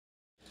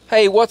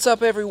Hey, what's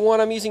up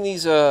everyone? I'm using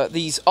these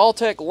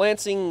Alltech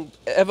Lansing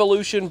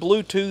Evolution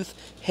Bluetooth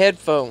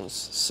headphones.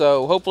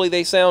 So hopefully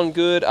they sound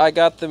good. I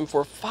got them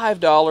for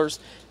 $5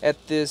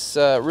 at this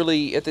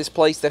at this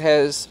place that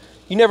has,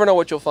 you never know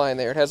what you'll find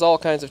there. It has all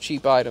kinds of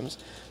cheap items.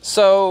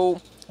 So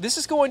this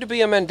is going to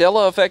be a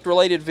Mandela effect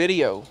related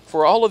video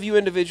for all of you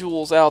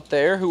individuals out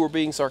there who are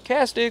being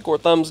sarcastic or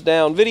thumbs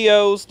down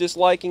videos,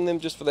 disliking them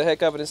just for the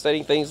heck of it, and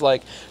stating things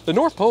like the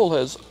North Pole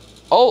has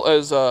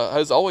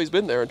always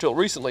been there until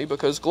recently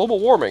because global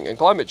warming and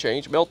climate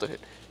change melted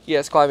it.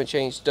 Yes, climate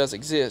change does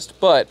exist,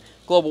 but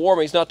global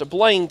warming is not to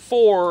blame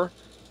for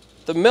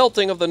the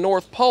melting of the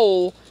North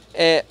Pole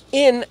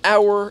in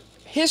our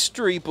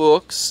history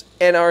books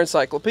and our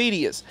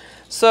encyclopedias.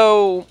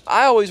 So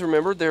I always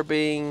remembered there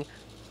being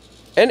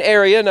an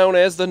area known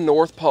as the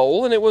North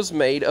Pole, and it was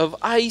made of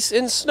ice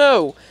and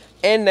snow.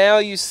 And now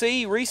you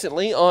see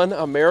recently on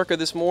America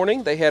This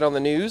Morning, they had on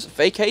the news,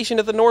 vacation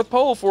at the North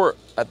Pole for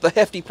the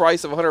hefty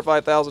price of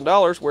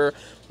 $105,000, where,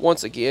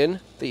 once again,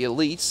 the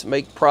elites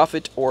make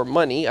profit or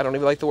money. I don't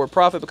even like the word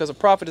profit, because a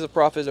prophet is a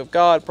prophet of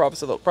God,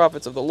 prophets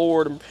of the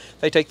Lord. And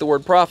they take the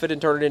word profit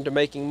and turn it into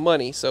making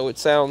money. So it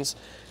sounds,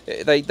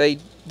 they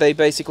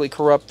basically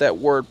corrupt that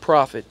word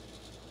profit.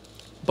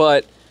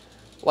 But,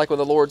 like when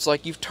the Lord's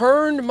like, you've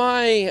turned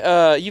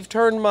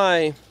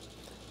my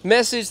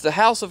message, the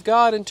house of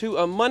God, into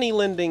a money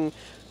lending.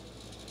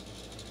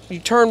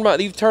 You've turned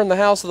the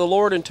house of the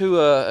Lord into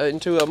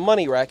a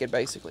money racket,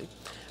 basically.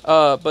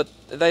 But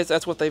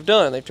that's what they've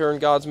done. They've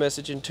turned God's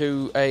message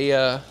into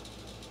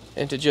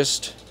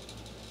just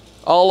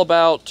all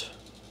about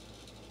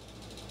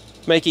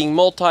making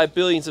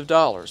multi-billions of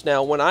dollars.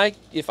 Now,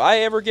 if I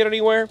ever get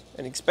anywhere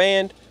and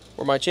expand,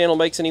 or my channel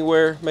makes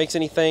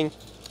anything,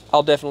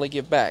 I'll definitely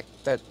give back.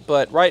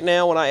 But right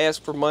now, when I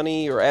ask for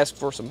money or ask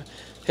for some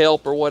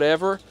help or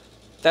whatever,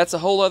 that's a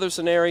whole other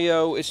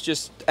scenario. It's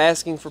just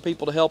asking for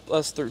people to help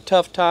us through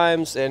tough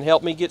times and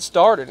help me get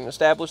started and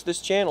establish this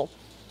channel.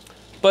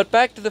 But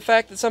back to the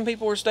fact that some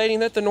people were stating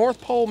that the North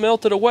Pole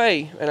melted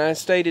away, and I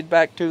stated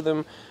back to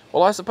them,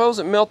 well, I suppose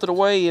it melted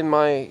away in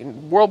my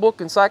World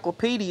Book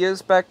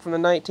encyclopedias back from the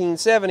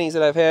 1970s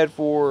that I've had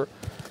for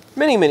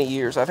many, many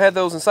years. I've had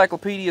those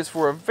encyclopedias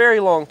for a very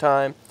long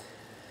time,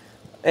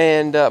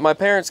 and my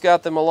parents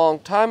got them a long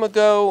time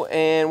ago,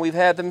 and we've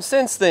had them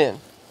since then.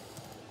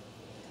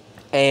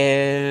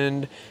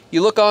 And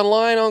you look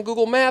online on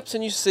Google Maps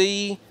and you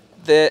see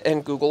that,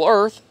 and Google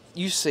Earth,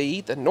 you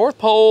see the North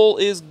Pole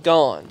is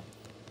gone.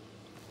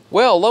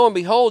 Well, lo and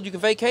behold, you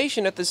can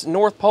vacation at this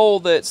North Pole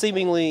that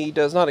seemingly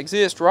does not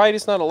exist, right?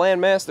 It's not a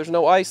landmass, there's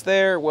no ice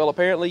there. Well,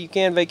 apparently you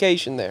can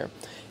vacation there.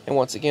 And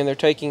once again, they're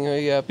taking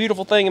a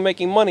beautiful thing and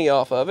making money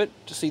off of it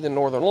to see the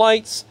northern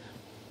lights,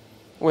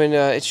 when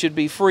it should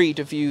be free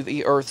to view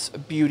the Earth's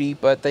beauty,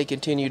 but they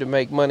continue to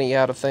make money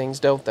out of things,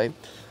 don't they?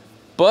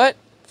 But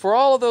for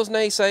all of those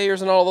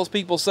naysayers and all of those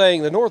people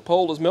saying the North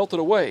Pole has melted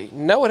away,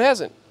 no, it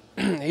hasn't.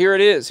 Here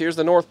it is. Here's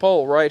the North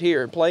Pole right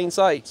here in plain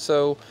sight.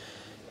 So,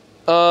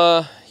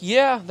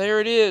 yeah, there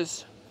it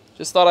is.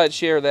 Just thought I'd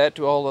share that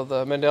to all of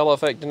the Mandela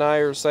effect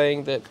deniers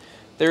saying that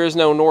there is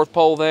no North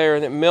Pole there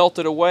and it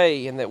melted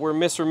away, and that we're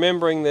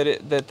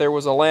misremembering that there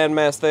was a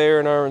landmass there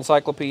in our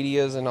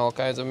encyclopedias and all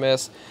kinds of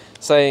mess,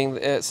 saying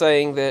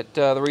that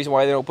the reason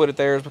why they don't put it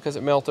there is because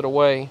it melted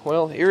away.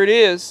 Well, here it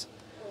is.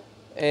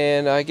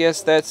 And I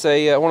guess that's one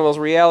of those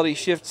reality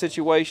shift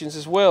situations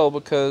as well,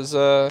 because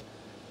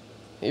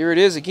here it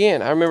is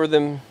again. I remember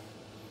them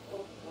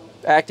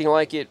acting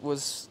like it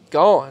was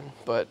gone,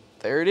 but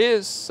there it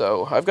is.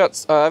 So I've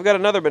got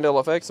another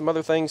Mandela effect, some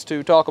other things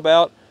to talk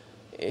about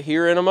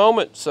here in a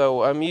moment.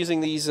 So I'm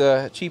using these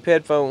cheap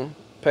headphone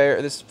pair,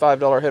 this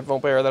 $5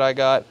 headphone pair that I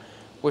got,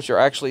 which are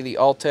actually the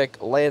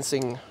Alltech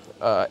Lansing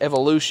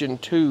Evolution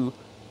 2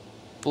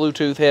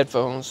 Bluetooth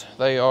headphones.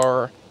 They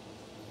are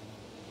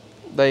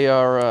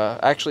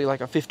actually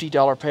like a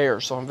 $50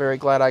 pair, so I'm very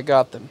glad I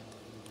got them.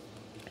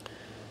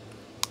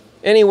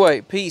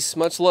 Anyway, peace,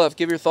 much love.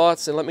 Give your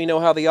thoughts and let me know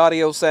how the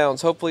audio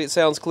sounds. Hopefully it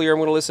sounds clear. I'm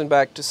going to listen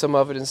back to some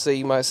of it and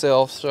see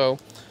myself, so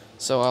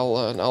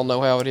I'll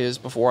know how it is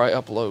before I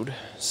upload.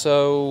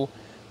 So,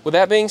 with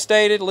that being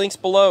stated, links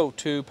below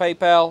to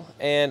PayPal,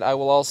 and I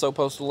will also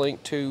post a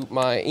link to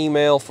my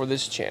email for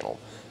this channel.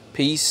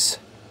 Peace,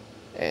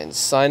 and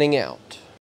signing out.